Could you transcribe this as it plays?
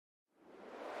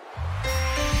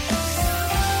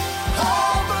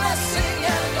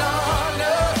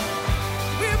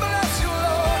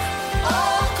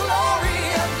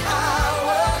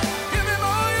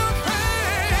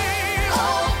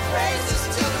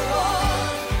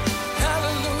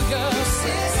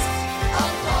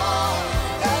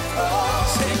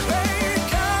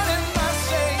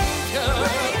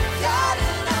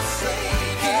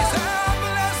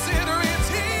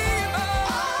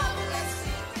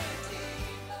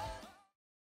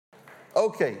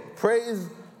Okay, praise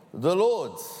the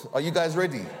Lord. Are you guys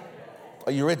ready?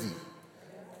 Are you ready?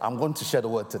 I'm going to share the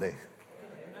word today.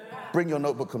 Bring your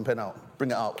notebook and pen out.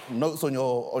 Bring it out. Notes on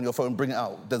your phone, bring it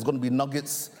out. There's going to be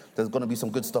nuggets. There's going to be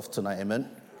some good stuff tonight, amen?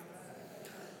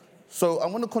 So I'm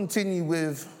going to continue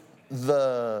with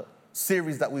the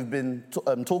series that we've been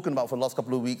talking about for the last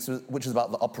couple of weeks, which is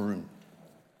about the upper room,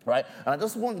 right? And I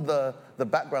just want the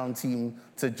background team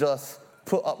to just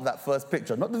put up that first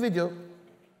picture. Not the video,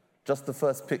 just the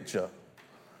first picture.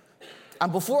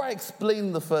 And before I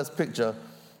explain the first picture,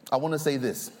 I want to say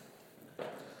this.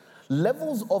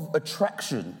 Levels of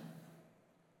attraction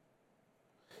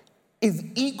is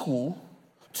equal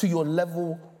to your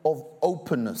level of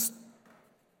openness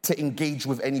to engage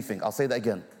with anything. I'll say that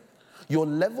again. Your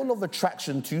level of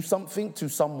attraction to something, to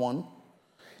someone,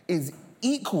 is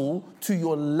equal to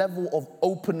your level of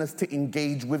openness to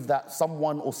engage with that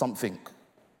someone or something.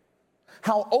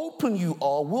 How open you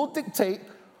are will dictate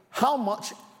how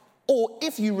much or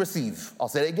if you receive. I'll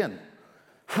say it again.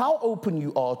 How open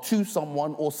you are to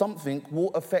someone or something will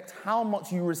affect how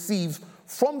much you receive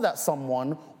from that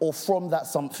someone or from that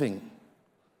something.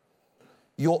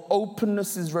 Your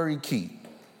openness is very key.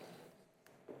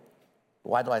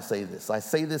 Why do I say this? I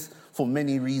say this for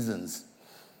many reasons.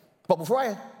 But before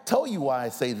I tell you why I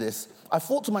say this, I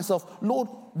thought to myself, Lord,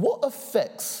 what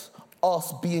affects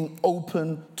us being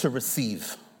open to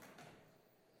receive?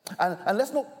 And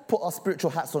let's not put our spiritual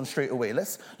hats on straight away.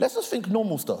 Let's just think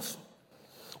normal stuff.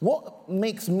 What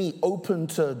makes me open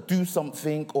to do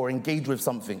something or engage with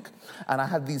something? And I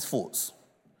had these thoughts.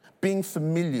 Being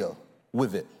familiar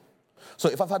with it. So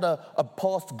if I've had a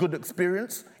past good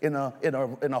experience in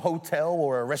a hotel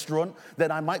or a restaurant,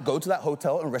 then I might go to that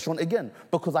hotel and restaurant again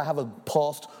because I have a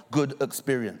past good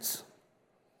experience.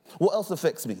 What else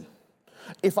affects me?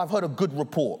 If I've heard a good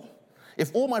report,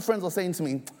 if all my friends are saying to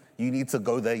me, you need to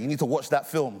go there, you need to watch that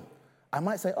film, I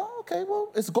might say, oh, okay,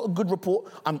 well, it's got a good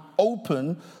report. I'm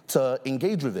open to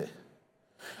engage with it.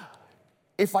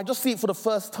 If I just see it for the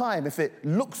first time, if it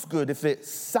looks good, if it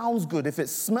sounds good, if it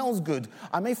smells good,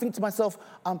 I may think to myself,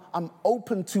 I'm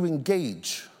open to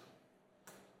engage.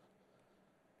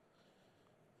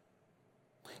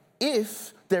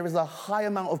 If there is a high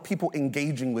amount of people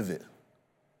engaging with it,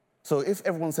 so if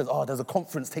everyone says, oh, there's a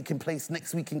conference taking place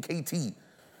next week in KT,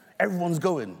 everyone's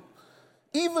going.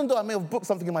 Even though I may have booked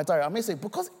something in my diary, I may say,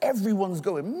 because everyone's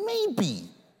going, maybe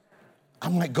I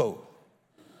might go.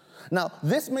 Now,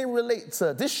 this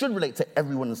should relate to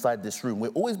everyone inside this room. We're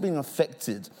always being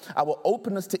affected. Our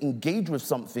openness to engage with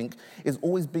something is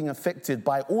always being affected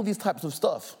by all these types of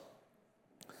stuff.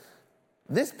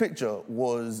 This picture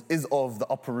is of the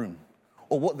upper room,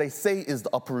 or what they say is the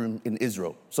upper room in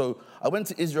Israel. So I went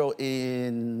to Israel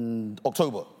in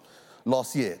October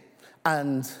last year,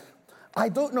 and I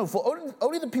don't know, for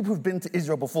only the people who've been to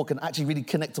Israel before can actually really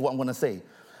connect to what I'm going to say.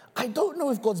 I don't know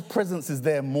if God's presence is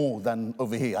there more than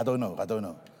over here. I don't know. I don't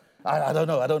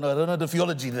know the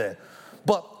theology there.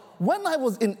 But when I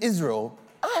was in Israel,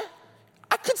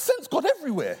 I could sense God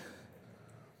everywhere.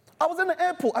 I was in the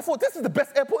airport. I thought, this is the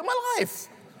best airport in my life.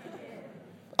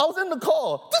 I was in the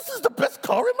car. This is the best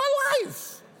car in my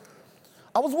life.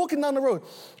 I was walking down the road.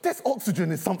 This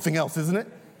oxygen is something else, isn't it?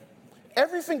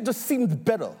 Everything just seemed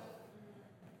better.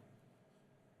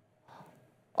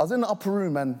 I was in the upper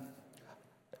room, and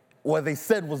what they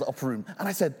said was the upper room. And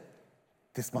I said,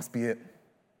 this must be it.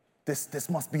 This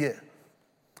must be it.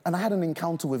 And I had an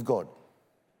encounter with God.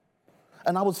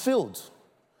 And I was filled.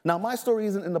 Now, my story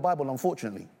isn't in the Bible,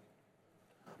 unfortunately.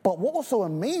 But what was so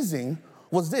amazing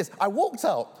was this. I walked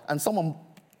out, and someone,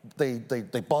 they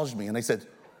barged me, and they said,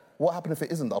 what happened if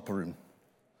it isn't the upper room?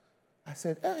 I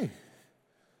said, hey,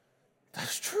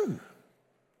 that's true.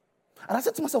 And I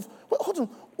said to myself, wait, hold on,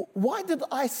 why did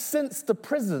I sense the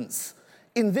presence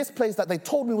in this place that they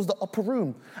told me was the upper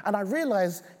room? And I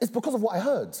realized it's because of what I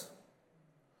heard.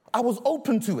 I was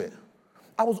open to it.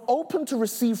 I was open to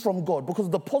receive from God because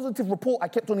of the positive report I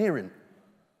kept on hearing.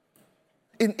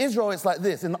 In Israel, it's like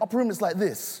this. In the upper room, it's like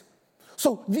this.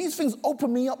 So these things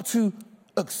open me up to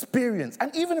experience.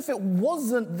 And even if it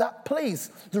wasn't that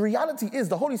place, the reality is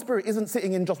the Holy Spirit isn't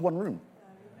sitting in just one room.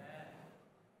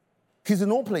 He's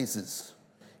in all places.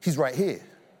 He's right here.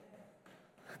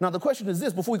 Now, the question is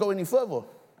this, before we go any further.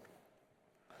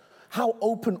 How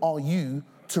open are you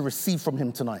to receive from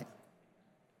him tonight?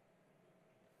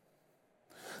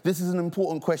 This is an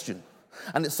important question.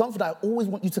 And it's something I always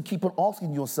want you to keep on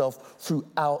asking yourself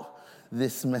throughout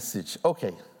this message.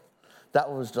 Okay, that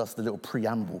was just a little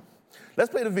preamble.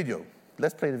 Let's play the video.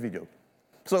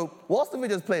 So, whilst the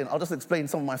video is playing, I'll just explain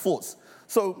some of my thoughts.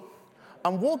 So,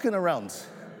 I'm walking around,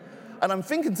 and I'm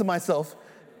thinking to myself,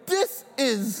 this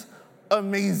is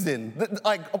amazing.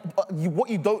 Like, what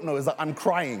you don't know is that I'm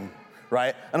crying,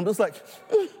 right? And I'm just like,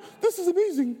 this is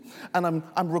amazing. And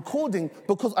I'm recording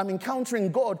because I'm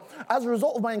encountering God. As a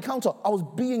result of my encounter, I was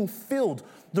being filled.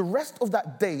 The rest of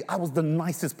that day, I was the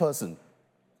nicest person.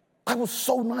 I was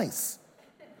so nice.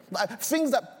 Like,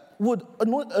 things that would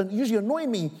usually annoy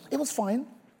me, it was fine.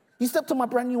 You stepped on my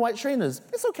brand new white trainers.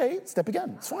 It's okay, step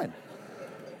again, it's fine.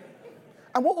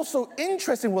 And what was so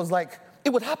interesting was, like, it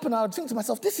would happen, I would think to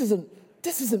myself, this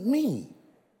isn't me.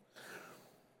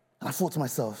 And I thought to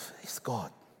myself, it's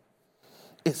God.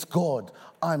 It's God.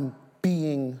 I'm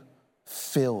being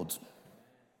filled.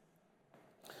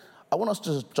 I want us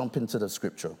to just jump into the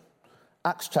scripture.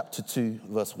 Acts chapter 2,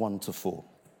 verse 1 to 4.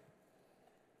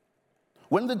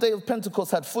 When the day of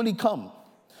Pentecost had fully come,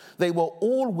 they were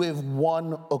all with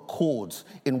one accord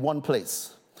in one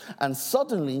place. And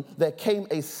suddenly there came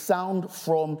a sound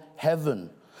from heaven,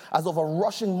 as of a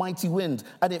rushing mighty wind,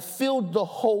 and it filled the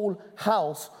whole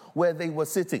house where they were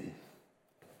sitting.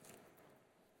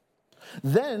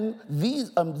 Then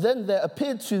there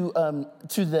appeared to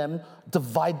them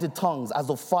divided tongues as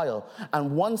of fire,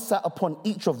 and one sat upon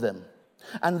each of them.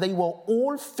 And they were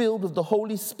all filled with the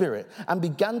Holy Spirit and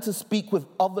began to speak with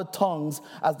other tongues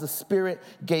as the Spirit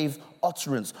gave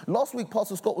utterance. Last week,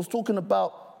 Pastor Scott was talking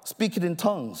about speaking in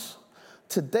tongues.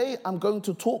 Today, I'm going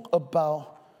to talk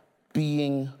about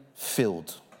being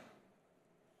filled.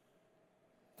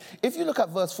 If you look at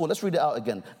verse 4, let's read it out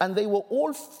again. And they were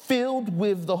all filled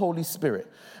with the Holy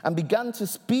Spirit and began to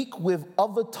speak with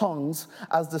other tongues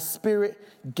as the Spirit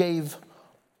gave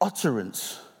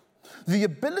utterance. The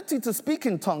ability to speak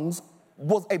in tongues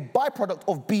was a byproduct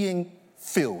of being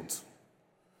filled.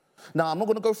 Now, I'm not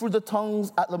going to go through the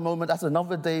tongues at the moment. That's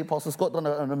another day. Pastor Scott done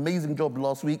an amazing job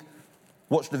last week.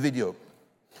 Watch the video.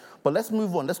 But let's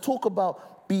move on. Let's talk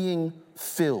about being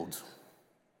filled.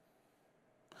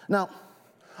 Now,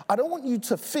 I don't want you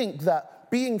to think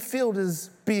that being filled is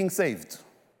being saved.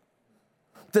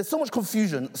 There's so much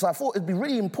confusion, so I thought it'd be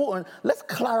really important. Let's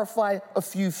clarify a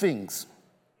few things.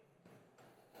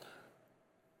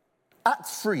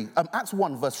 Acts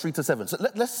 1, verse 3 to 7. So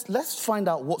let's find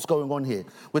out what's going on here.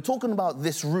 We're talking about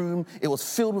this room. It was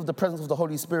filled with the presence of the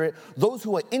Holy Spirit. Those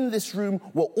who were in this room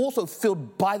were also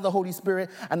filled by the Holy Spirit,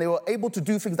 and they were able to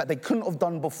do things that they couldn't have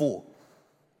done before.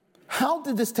 How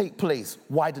did this take place?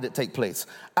 Why did it take place?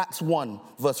 Acts 1,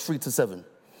 verse 3 to 7.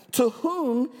 To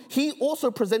whom he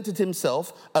also presented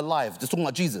himself alive, just talking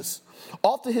about Jesus,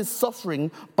 after his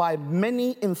suffering by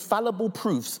many infallible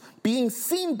proofs, being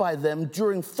seen by them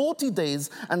during 40 days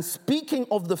and speaking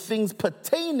of the things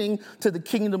pertaining to the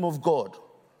kingdom of God.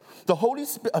 The Holy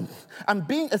Spirit, and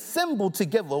being assembled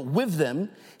together with them,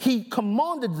 he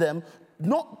commanded them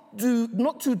not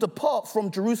to depart from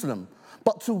Jerusalem,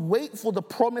 but to wait for the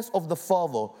promise of the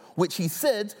Father, which he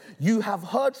said, you have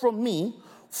heard from me.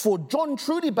 For John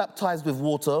truly baptized with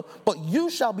water, but you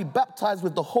shall be baptized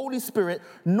with the Holy Spirit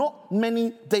not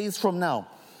many days from now.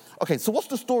 Okay, so what's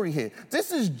the story here?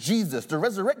 This is Jesus, the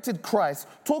resurrected Christ,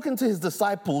 talking to his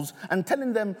disciples and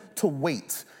telling them to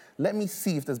wait. Let me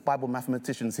see if there's Bible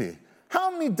mathematicians here.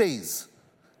 How many days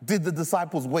did the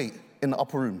disciples wait in the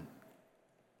upper room?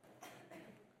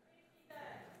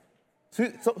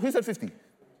 Who said 50?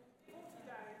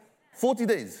 40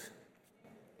 days.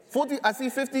 40, I see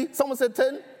 50. Someone said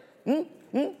 10.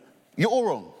 You're all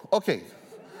wrong. Okay.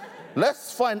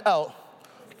 Let's find out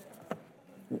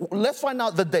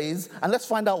the days, and let's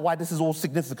find out why this is all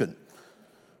significant.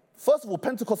 First of all,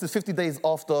 Pentecost is 50 days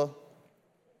after...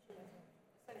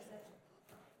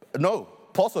 No,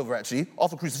 Passover, actually,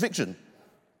 after crucifixion.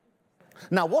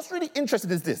 Now, what's really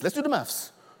interesting is this. Let's do the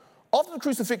maths. After the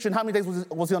crucifixion, how many days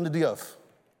was he under the earth?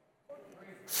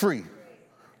 3.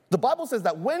 The Bible says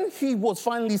that when he was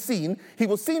finally seen, he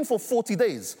was seen for 40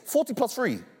 days. 40 plus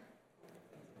 3.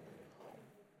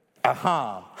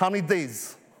 Aha. How many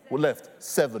days were left?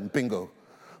 7. Bingo.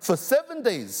 For 7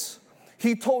 days,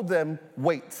 he told them,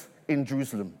 wait in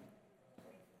Jerusalem.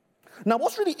 Now,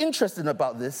 what's really interesting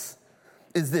about this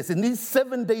is this. In these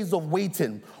 7 days of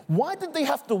waiting, why did they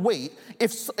have to wait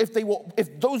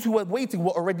if those who were waiting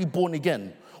were already born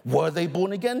again? Were they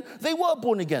born again? They were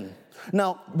born again.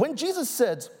 Now, when Jesus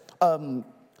said, I'm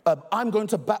going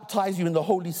to baptize you in the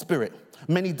Holy Spirit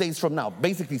many days from now,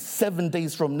 basically 7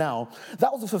 days from now,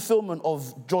 that was a fulfillment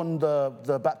of John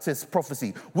the Baptist's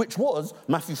prophecy, which was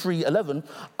Matthew 3:11.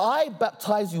 I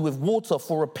baptize you with water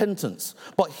for repentance,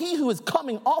 but he who is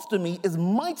coming after me is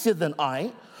mightier than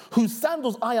I, whose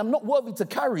sandals I am not worthy to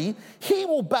carry. He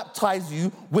will baptize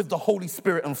you with the Holy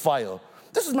Spirit and fire.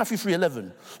 This is Matthew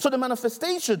 3:11. So the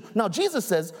manifestation, now Jesus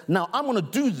says, now I'm going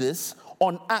to do this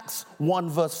on Acts 1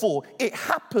 verse 4. It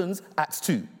happens Acts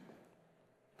 2.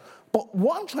 But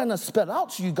what I'm trying to spell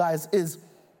out to you guys is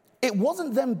it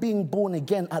wasn't them being born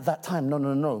again at that time.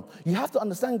 No. You have to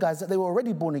understand, guys, that they were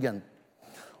already born again.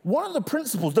 One of the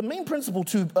principles, the main principle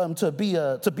to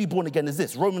be born again is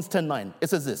this, Romans 10:9. It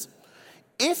says this: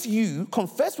 if you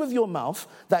confess with your mouth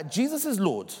that Jesus is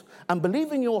Lord and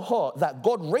believe in your heart that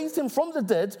God raised him from the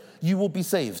dead, you will be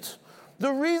saved.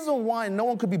 The reason why no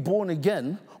one could be born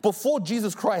again before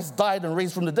Jesus Christ died and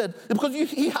raised from the dead is because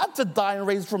he had to die and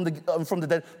raise from the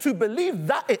dead to believe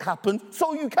that it happened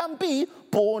so you can be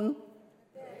born.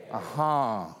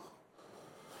 Aha.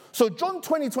 So John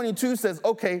 20:22 says,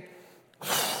 okay,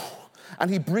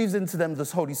 and he breathes into them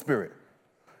this Holy Spirit.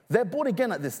 They're born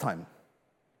again at this time.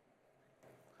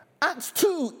 Acts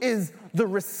 2 is the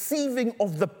receiving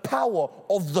of the power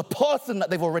of the person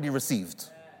that they've already received.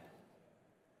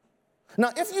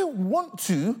 Now, if you want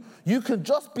to, you can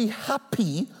just be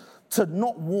happy to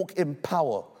not walk in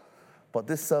power. But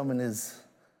this sermon is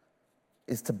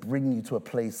to bring you to a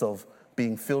place of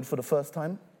being filled for the first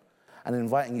time and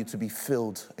inviting you to be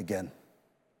filled again.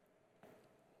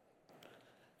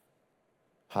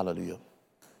 Hallelujah.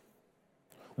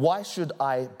 Why should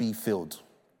I be filled?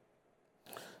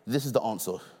 This is the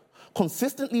answer.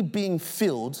 Consistently being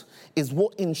filled is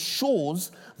what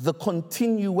ensures the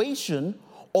continuation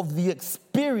of the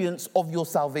experience of your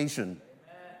salvation.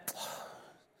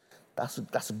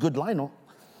 That's a good line, no?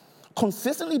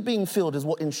 Consistently being filled is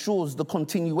what ensures the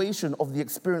continuation of the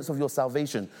experience of your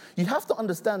salvation. You have to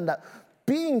understand that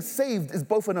being saved is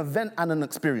both an event and an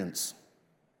experience.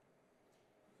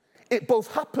 It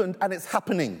both happened and it's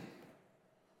happening.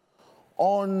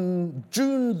 On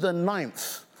June the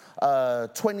 9th,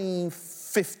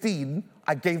 2015,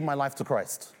 I gave my life to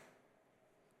Christ.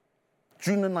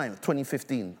 June the 9th,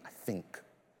 2015, I think.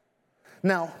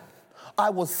 Now, I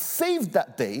was saved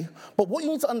that day, but what you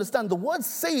need to understand, the word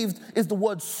saved is the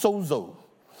word sozo.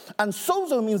 And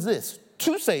sozo means this: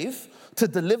 to save, to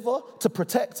deliver, to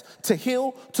protect, to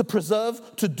heal, to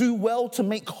preserve, to do well, to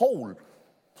make whole.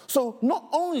 So not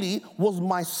only was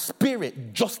my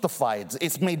spirit justified,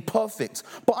 it's made perfect,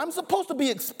 but I'm supposed to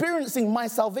be experiencing my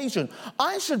salvation.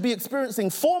 I should be experiencing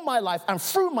for my life and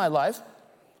through my life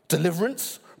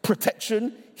deliverance,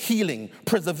 protection, healing,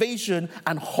 preservation,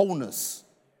 and wholeness.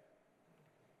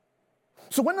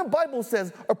 So when the Bible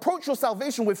says, approach your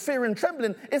salvation with fear and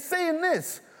trembling, it's saying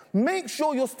this: make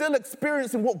sure you're still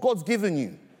experiencing what God's given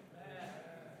you.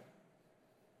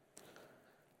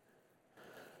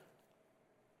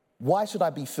 Why should I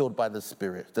be filled by the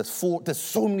Spirit? There's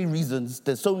so many reasons,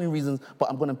 but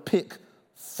I'm going to pick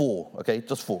 4, okay?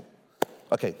 Just 4.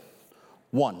 Okay.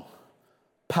 1,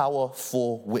 power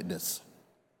for witness.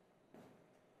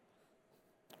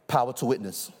 Power to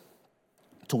witness.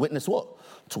 To witness what?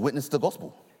 To witness the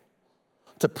gospel.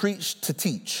 To preach, to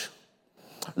teach.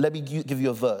 Let me give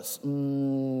you a verse.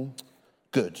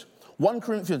 Good. 1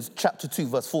 Corinthians chapter 2,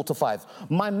 verse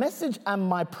 4-5. My message and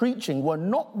my preaching were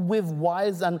not with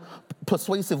wise and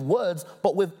persuasive words,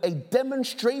 but with a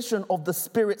demonstration of the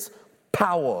Spirit's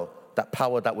power, that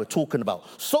power that we're talking about,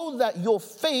 so that your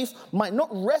faith might not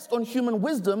rest on human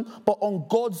wisdom, but on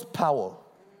God's power.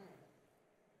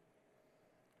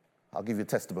 I'll give you a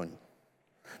testimony.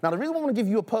 Now, the reason I want to give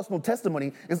you a personal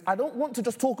testimony is I don't want to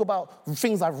just talk about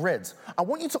things I've read. I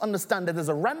want you to understand that there's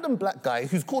a random black guy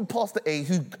who's called Pastor A,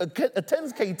 who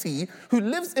attends KT, who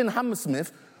lives in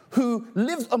Hammersmith, who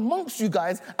lives amongst you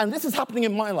guys, and this is happening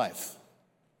in my life.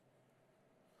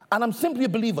 And I'm simply a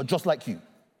believer just like you.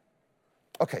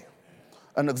 Okay,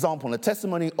 an example, a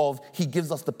testimony of he gives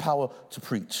us the power to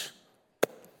preach.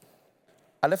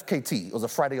 I left KT, it was a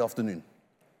Friday afternoon.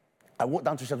 I walked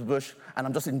down to Shepherd's Bush, and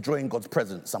I'm just enjoying God's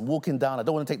presence. I'm walking down. I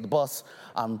don't want to take the bus.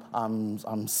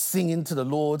 I'm singing to the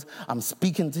Lord. I'm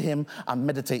speaking to him. I'm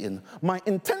meditating. My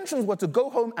intentions were to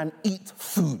go home and eat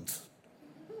food.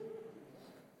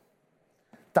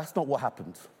 That's not what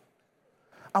happened.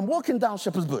 I'm walking down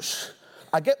Shepherd's Bush.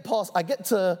 I get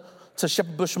to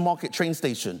Shepherd's Bush Market train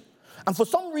station. And for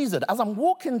some reason, as I'm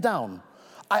walking down,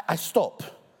 I stop,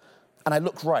 and I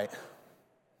look right.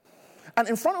 And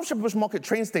in front of Shepherd's Bush Market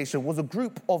train station was a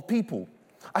group of people.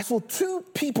 I saw 2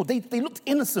 people. They looked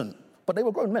innocent, but they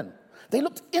were grown men. They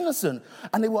looked innocent,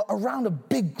 and they were around a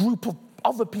big group of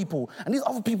other people. And these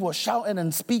other people were shouting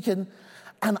and speaking.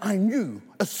 And I knew,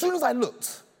 as soon as I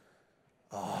looked,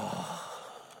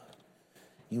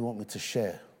 you want me to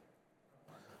share?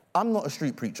 I'm not a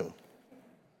street preacher.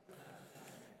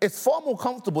 It's far more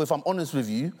comfortable, if I'm honest with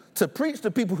you, to preach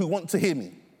to people who want to hear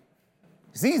me.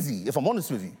 It's easy, if I'm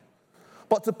honest with you.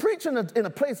 But to preach in a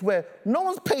place where no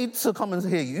one's paid to come and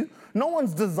hear you, no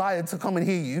one's desired to come and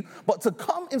hear you, but to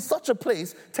come in such a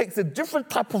place takes a different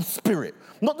type of spirit.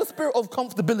 Not the spirit of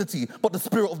comfortability, but the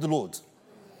spirit of the Lord.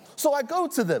 So I go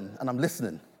to them and I'm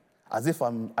listening, as if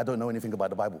I don't know anything about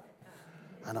the Bible.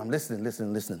 And I'm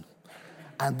listening.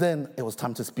 And then it was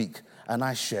time to speak, and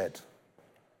I shared.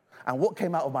 And what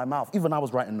came out of my mouth, even I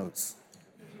was writing notes.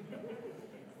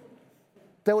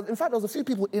 There was a few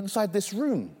people inside this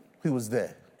room who was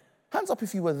there. Hands up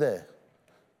if you were there.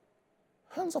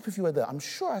 Hands up if you were there. I'm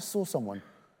sure I saw someone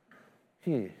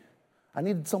here. I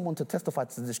needed someone to testify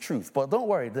to this truth, but don't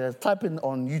worry, they're typing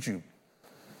on YouTube.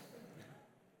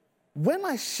 When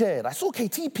I shared, I saw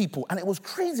KT people, and it was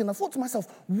crazy, and I thought to myself,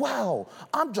 wow,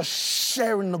 I'm just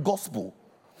sharing the gospel.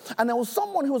 And there was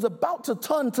someone who was about to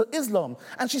turn to Islam,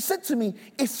 and she said to me,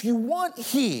 if you weren't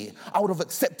here, I would have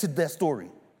accepted their story.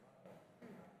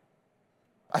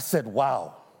 I said,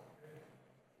 wow,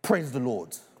 praise the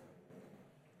Lord.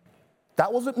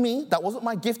 That wasn't me, that wasn't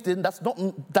my gifting, that's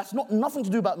not nothing to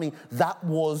do about me. That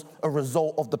was a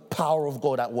result of the power of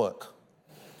God at work.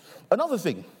 Another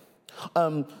thing,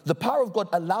 the power of God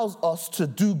allows us to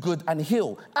do good and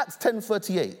heal. Acts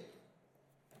 10:38,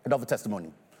 another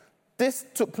testimony. This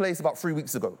took place about 3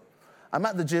 weeks ago. I'm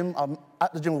at the gym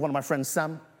with one of my friends,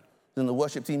 Sam, in the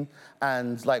worship team,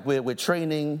 and we're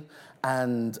training,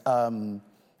 and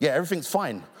everything's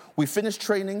fine. We finish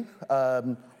training,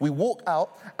 we walk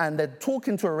out, and they're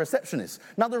talking to a receptionist.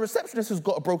 Now, the receptionist has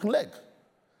got a broken leg.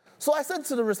 So I said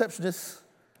to the receptionist,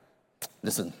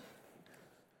 listen,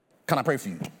 can I pray for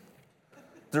you?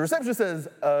 The receptionist says,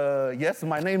 yes,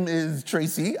 my name is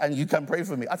Tracy, and you can pray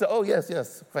for me. I said, oh,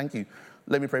 yes, thank you.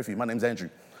 Let me pray for you. My name's Andrew.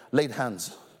 Laid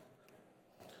hands.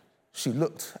 She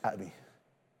looked at me.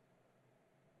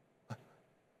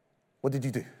 What did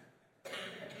you do?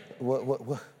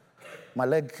 What? My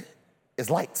leg is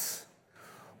light.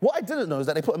 What I didn't know is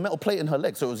that they put a metal plate in her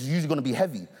leg, so it was usually going to be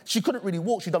heavy. She couldn't really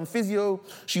walk. She'd done physio.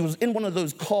 She was in one of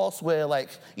those casts where,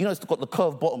 it's got the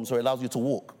curved bottom, so it allows you to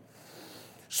walk.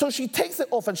 So she takes it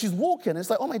off, and she's walking. It's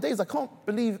like, oh, my days, I can't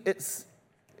believe it's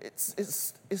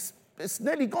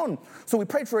nearly gone. So we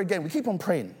prayed for her again. We keep on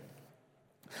praying.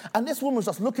 And this woman was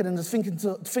just looking and just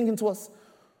thinking to us,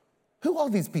 who are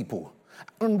these people?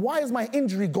 And why is my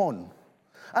injury gone?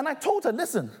 And I told her,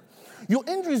 listen, your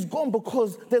injury is gone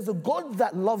because there's a God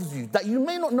that loves you, that you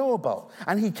may not know about,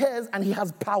 and he cares and he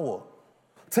has power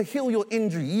to heal your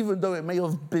injury, even though it may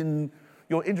have been,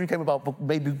 your injury came about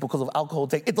maybe because of alcohol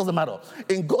take. It doesn't matter.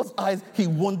 In God's eyes, he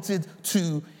wanted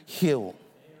to heal.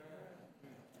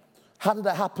 How did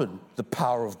that happen? The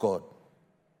power of God.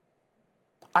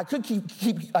 I could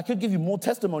give you more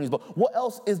testimonies, but what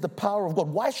else is the power of God?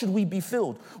 Why should we be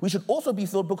filled? We should also be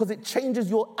filled because it changes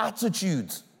your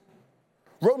attitude.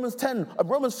 Romans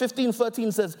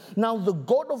 15:13 says, now the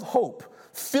God of hope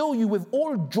fill you with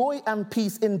all joy and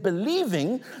peace in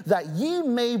believing that ye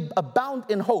may abound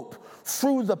in hope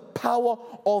through the power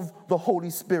of the Holy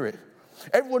Spirit.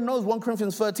 Everyone knows 1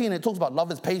 Corinthians 13, it talks about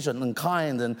love is patient and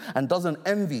kind and doesn't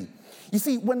envy. You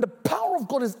see, when the power of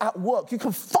God is at work, you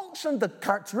can function the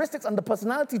characteristics and the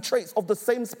personality traits of the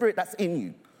same Spirit that's in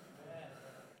you.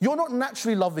 You're not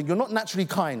naturally loving. You're not naturally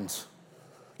kind.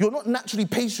 You're not naturally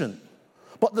patient.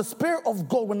 But the Spirit of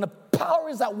God, when the power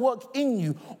is at work in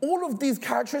you, all of these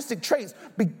characteristic traits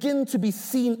begin to be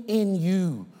seen in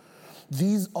you.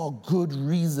 These are good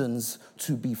reasons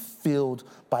to be filled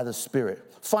by the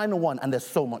Spirit. Final one, and there's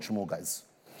so much more, guys.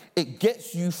 It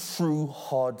gets you through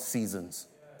hard seasons.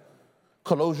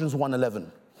 Colossians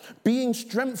 1:11, being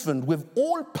strengthened with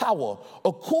all power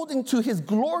according to his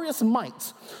glorious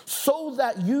might, so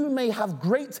that you may have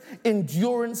great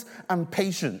endurance and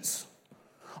patience.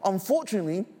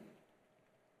 Unfortunately,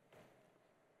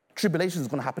 tribulation is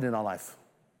going to happen in our life.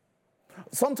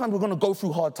 Sometimes we're going to go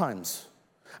through hard times,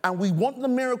 and we want the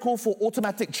miracle for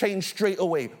automatic change straight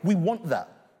away. We want that.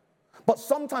 But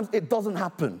sometimes it doesn't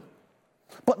happen.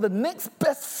 But the next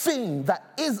best thing that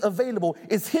is available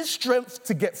is his strength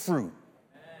to get through.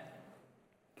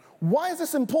 Why is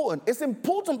this important? It's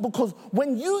important because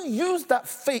when you use that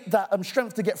faith, that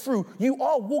strength to get through, you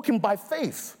are walking by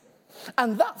faith.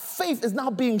 And that faith is now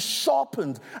being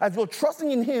sharpened as you're trusting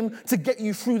in him to get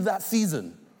you through that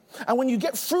season. And when you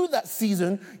get through that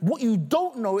season, what you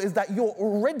don't know is that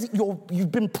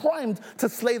you've been primed to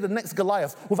slay the next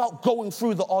Goliath without going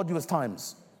through the arduous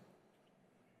times.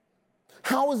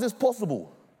 How is this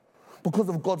possible? Because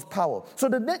of God's power. So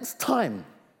the next time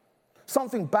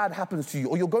something bad happens to you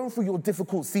or you're going through your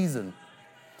difficult season,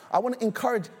 I want to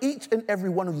encourage each and every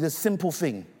one of you this simple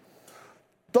thing.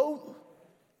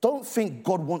 Don't think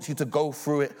God wants you to go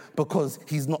through it because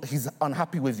he's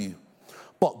unhappy with you.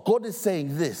 But God is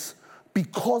saying this,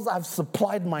 because I've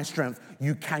supplied my strength,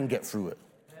 you can get through it.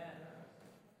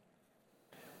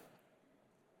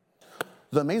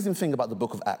 The amazing thing about the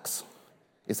book of Acts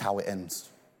is how it ends.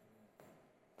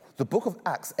 The book of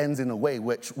Acts ends in a way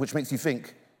which makes you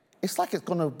think, it's like it's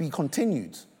going to be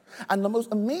continued. And the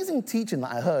most amazing teaching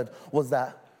that I heard was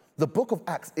that the book of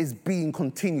Acts is being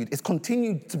continued. It's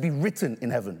continued to be written in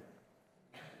heaven.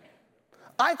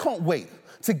 I can't wait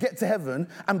to get to heaven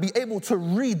and be able to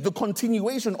read the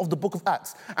continuation of the book of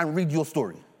Acts and read your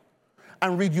story,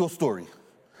 and read your story,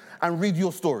 and read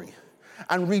your story,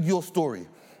 and read your story.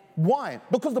 Why?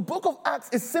 Because the book of Acts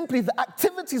is simply the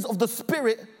activities of the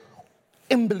Spirit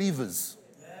in believers.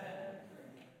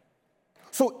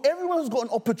 So everyone's got an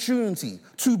opportunity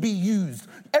to be used.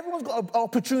 Everyone's got an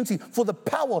opportunity for the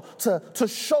power to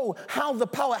show how the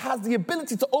power has the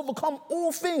ability to overcome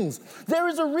all things. There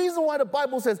is a reason why the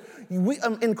Bible says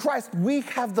in Christ we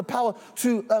have the power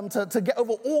to get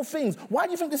over all things. Why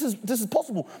do you think this is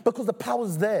possible? Because the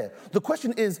power's there. The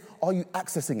question is, are you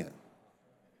accessing it?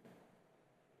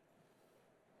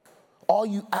 Are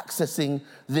you accessing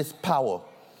this power?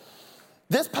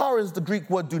 This power is the Greek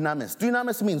word dunamis.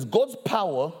 Dunamis means God's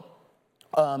power,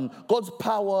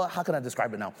 how can I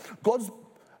describe it now? God's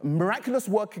miraculous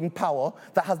working power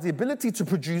that has the ability to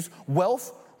produce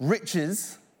wealth,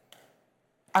 riches,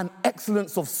 and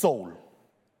excellence of soul.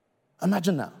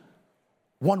 Imagine that.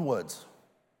 One word.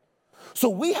 So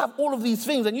we have all of these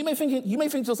things, and you may think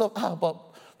to yourself, but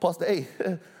Pastor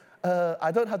A,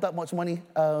 I don't have that much money.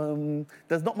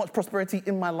 There's not much prosperity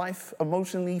in my life,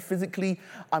 emotionally, physically.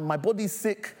 My body's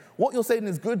sick. What you're saying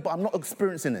is good, but I'm not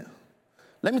experiencing it.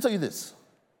 Let me tell you this.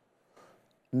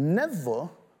 Never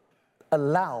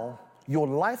allow your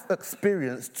life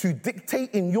experience to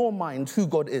dictate in your mind who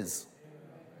God is.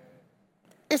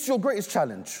 It's your greatest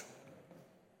challenge.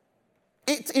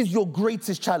 It is your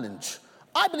greatest challenge.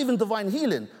 I believe in divine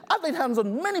healing. I've laid hands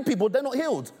on many people, they're not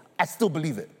healed. I still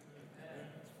believe it.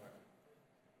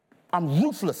 I'm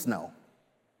ruthless now.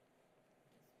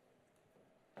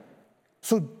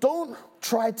 So don't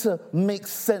try to make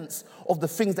sense of the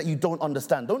things that you don't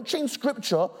understand. Don't change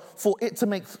scripture for it to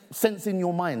make sense in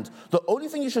your mind. The only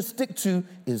thing you should stick to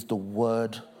is the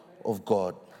word of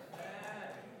God.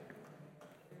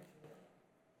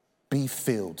 Be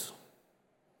filled.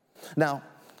 Now,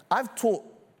 I've taught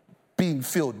being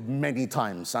filled many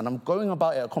times, and I'm going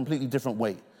about it a completely different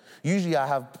way. Usually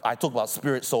I talk about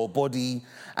spirit, soul, body,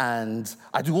 and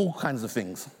I do all kinds of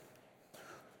things.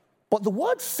 But the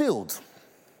word filled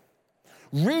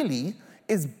really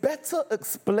is better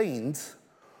explained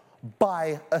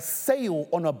by a sail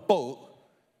on a boat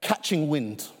catching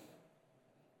wind.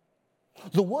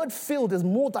 The word filled is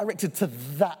more directed to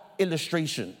that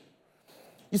illustration.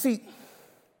 You see,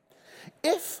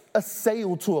 if a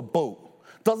sail to a boat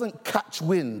doesn't catch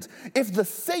wind, if the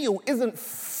sail isn't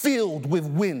filled with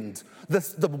wind,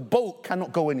 the boat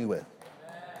cannot go anywhere.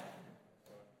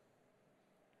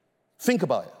 Think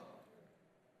about it.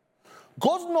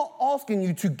 God's not asking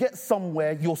you to get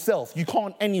somewhere yourself. You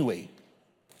can't anyway.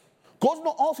 God's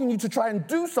not asking you to try and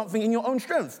do something in your own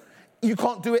strength. You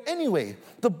can't do it anyway.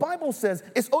 The Bible says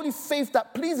it's only faith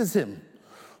that pleases him.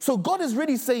 So God is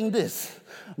really saying this: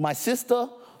 my sister,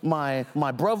 my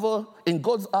brother, in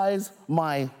God's eyes,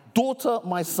 my daughter,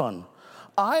 my son,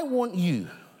 I want you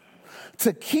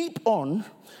to keep on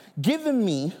giving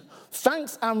me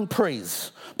thanks and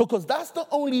praise, because that's the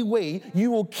only way you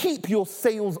will keep your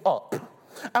sails up.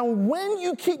 And when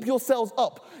you keep your sails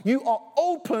up, you are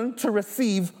open to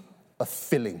receive a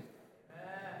filling.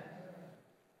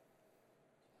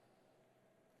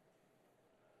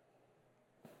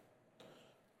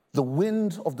 The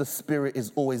wind of the Spirit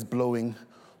is always blowing.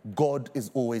 God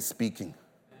is always speaking.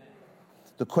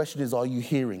 The question is, are you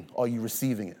hearing? Are you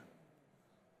receiving it?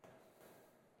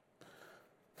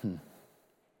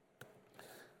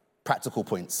 Practical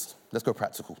points. Let's go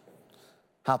practical.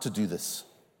 How to do this.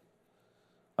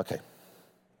 Okay.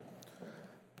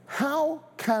 How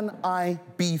can I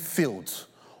be filled?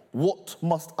 What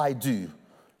must I do?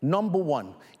 Number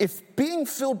one, if being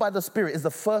filled by the Spirit is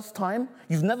the first time,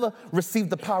 you've never received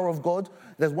the power of God,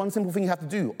 there's one simple thing you have to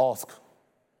do: ask.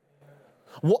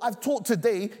 What I've taught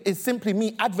today is simply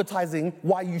me advertising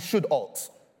why you should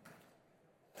ask.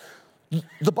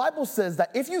 The Bible says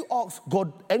that if you ask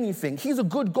God anything, he's a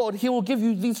good God, he will give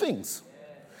you these things.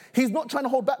 He's not trying to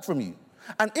hold back from you.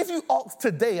 And if you ask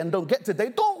today and don't get today,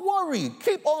 don't worry.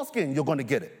 Keep asking, you're going to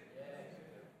get it.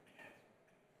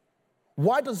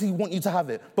 Why does he want you to have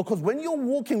it? Because when you're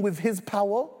walking with his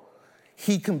power,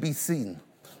 he can be seen.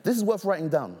 This is worth writing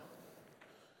down.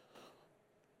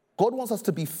 God wants us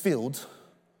to be filled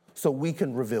so we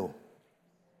can reveal.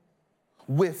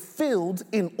 we're filled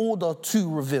in order to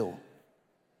reveal.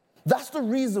 That's the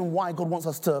reason why God wants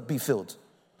us to be filled.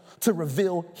 To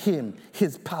reveal him,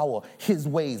 his power, his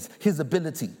ways, his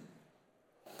ability.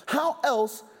 How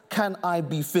else can I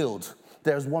be filled?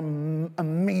 There's one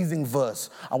amazing verse.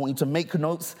 I want you to make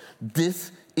notes.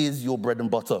 This is your bread and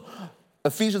butter.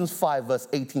 Ephesians 5, verse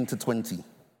 18 to 20.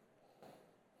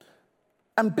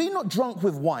 And be not drunk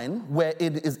with wine, where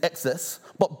it is excess,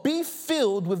 but be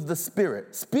filled with the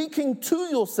Spirit, speaking to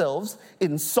yourselves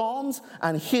in psalms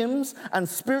and hymns and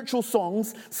spiritual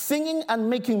songs, singing and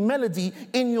making melody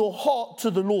in your heart to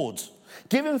the Lord,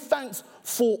 giving thanks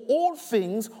for all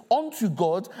things unto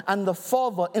God and the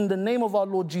Father in the name of our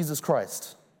Lord Jesus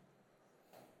Christ.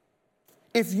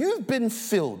 If you've been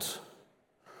filled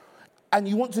and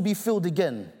you want to be filled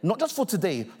again, not just for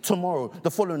today, tomorrow,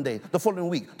 the following day, the following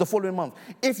week, the following month,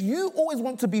 if you always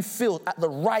want to be filled at the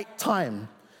right time,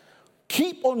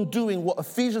 keep on doing what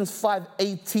Ephesians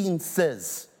 5:18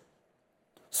 says.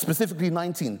 Specifically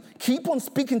 19. Keep on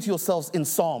speaking to yourselves in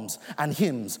psalms and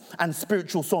hymns and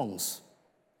spiritual songs.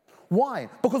 Why?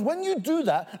 Because when you do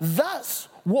that, that's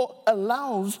what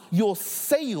allows your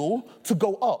sail to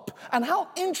go up. And how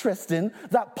interesting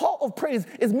that part of praise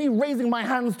is me raising my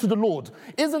hands to the Lord.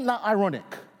 Isn't that ironic?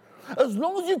 As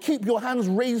long as you keep your hands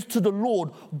raised to the Lord,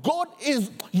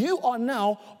 you are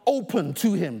now open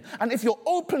to him. And if you're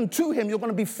open to him, you're going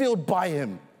to be filled by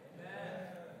him.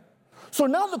 So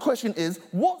now the question is,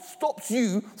 what stops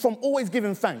you from always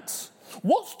giving thanks?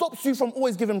 What stops you from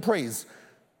always giving praise?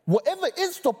 Whatever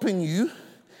is stopping you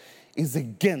is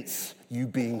against you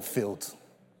being filled.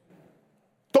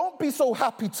 Don't be so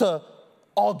happy to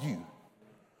argue.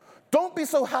 Don't be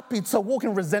so happy to walk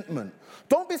in resentment.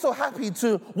 Don't be so happy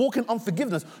to walk in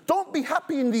unforgiveness. Don't be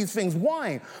happy in these things.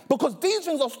 Why? Because these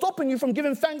things are stopping you from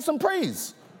giving thanks and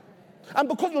praise. And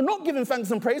because you're not giving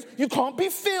thanks and praise, you can't be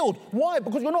filled. Why?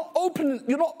 Because you're not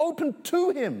open to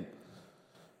him.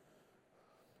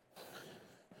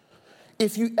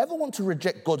 If you ever want to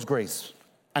reject God's grace,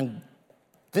 and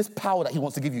this power that he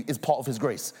wants to give you is part of his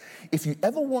grace. If you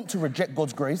ever want to reject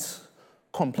God's grace,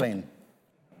 complain.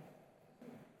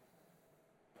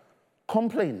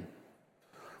 Complain.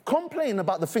 Complain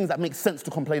about the things that make sense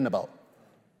to complain about.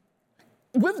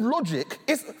 With logic,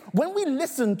 when we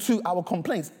listen to our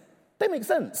complaints, they make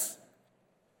sense.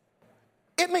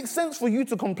 It makes sense for you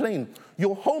to complain.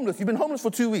 You're homeless. You've been homeless for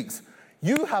 2 weeks.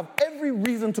 You have every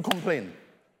reason to complain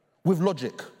with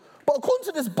logic. But according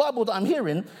to this Bible that I'm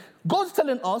hearing, God's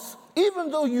telling us, even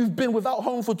though you've been without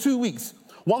home for 2 weeks,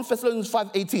 1 Thessalonians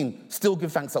 5:18, still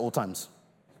give thanks at all times.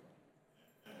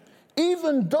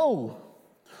 Even though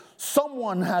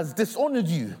someone has dishonored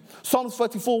you, Psalms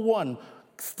 34:1,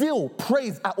 still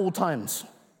praise at all times.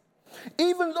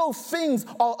 Even though things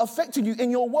are affecting you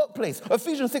in your workplace,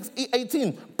 Ephesians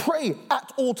 6:18, pray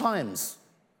at all times.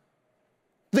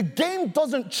 The game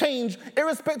doesn't change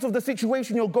irrespective of the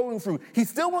situation you're going through. He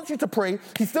still wants you to pray.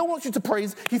 He still wants you to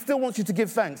praise. He still wants you to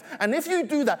give thanks. And if you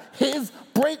do that, his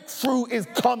breakthrough is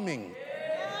coming.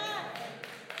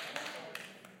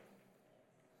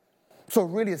 So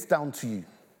really it's down to you.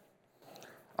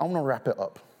 I want to wrap it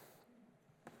up.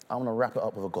 I want to wrap it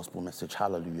up with a gospel message.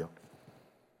 Hallelujah.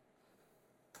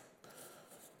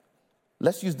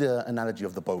 Let's use the analogy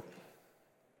of the boat.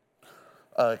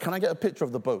 Can I get a picture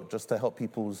of the boat just to help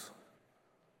people's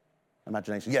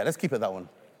imagination? Yeah, let's keep it that one,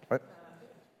 right?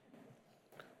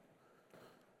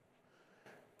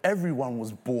 Everyone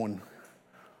was born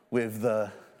with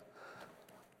the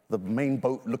main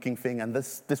boat-looking thing, and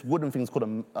this wooden thing is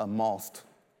called a mast.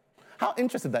 How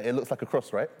interesting that it looks like a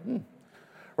cross, right?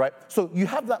 Right? So you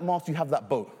have that mast, you have that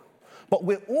boat. But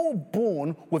we're all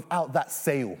born without that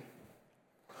sail.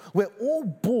 We're all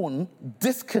born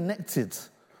disconnected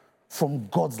from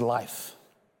God's life.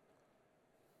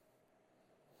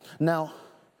 Now,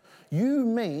 you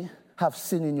may have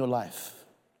sin in your life.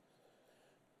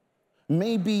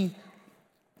 Maybe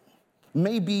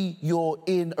you're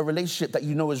in a relationship that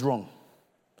you know is wrong.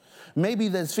 Maybe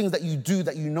there's things that you do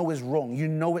that you know is wrong. You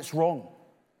know it's wrong.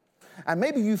 And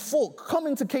maybe you thought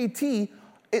coming to KT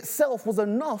itself was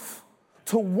enough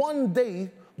to one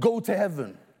day go to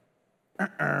heaven.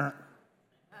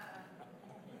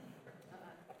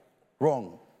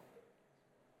 Wrong.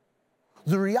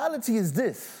 The reality is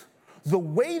this: the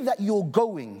way that you're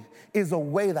going is a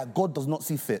way that God does not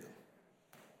see fit.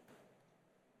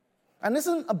 And this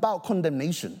isn't about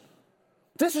condemnation.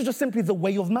 This is just simply the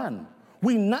way of man.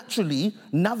 We naturally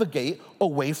navigate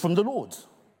away from the Lord.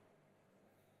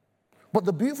 But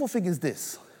the beautiful thing is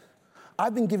this: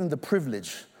 I've been given the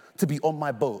privilege to be on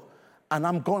my boat, and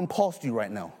I'm going past you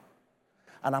right now,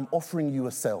 and I'm offering you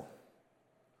a sail.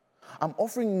 I'm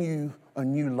offering you a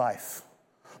new life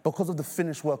because of the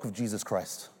finished work of Jesus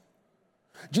Christ.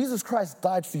 Jesus Christ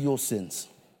died for your sins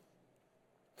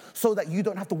so that you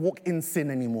don't have to walk in sin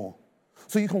anymore,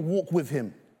 so you can walk with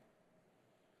him.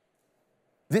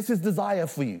 This is desire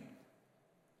for you.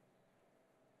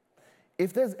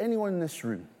 If there's anyone in this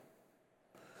room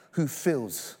who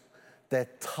feels they're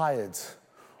tired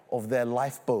of their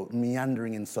lifeboat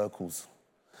meandering in circles,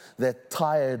 they're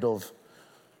tired of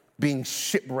being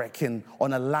shipwrecking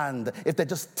on a land, if they're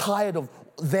just tired of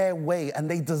their way and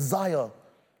they desire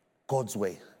God's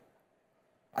way,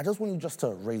 I just want you just to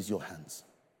raise your hands,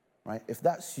 right? If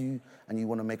that's you and you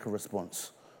want to make a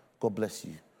response, God bless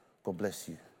you. God bless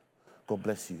you. God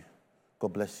bless you.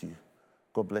 God bless you.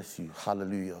 God bless you.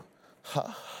 Hallelujah.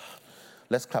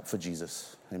 Let's clap for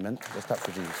Jesus. Amen. Let's clap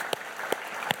for Jesus.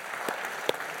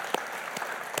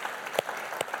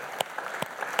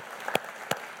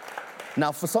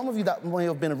 Now, for some of you that may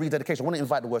have been a rededication, I want to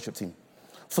invite the worship team.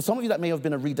 For some of you that may have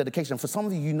been a rededication, for some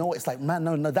of you, you know it's like, man,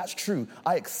 no, that's true.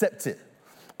 I accept it.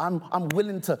 I'm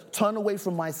willing to turn away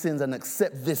from my sins and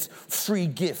accept this free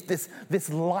gift, this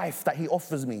life that he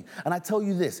offers me. And I tell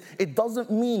you this,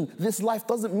 this life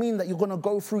doesn't mean that you're going to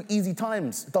go through easy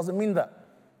times. It doesn't mean that.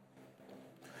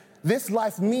 This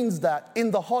life means that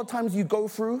in the hard times you go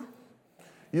through,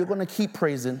 you're going to keep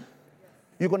praising.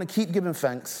 You're going to keep giving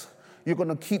thanks. You're going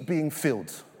to keep being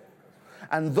filled.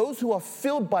 And those who are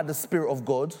filled by the Spirit of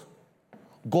God,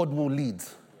 God will lead.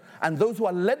 And those who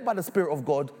are led by the Spirit of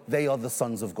God, they are the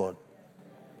sons of God.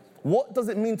 What does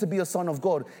it mean to be a son of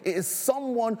God? It is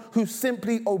someone who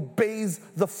simply obeys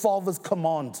the Father's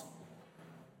command.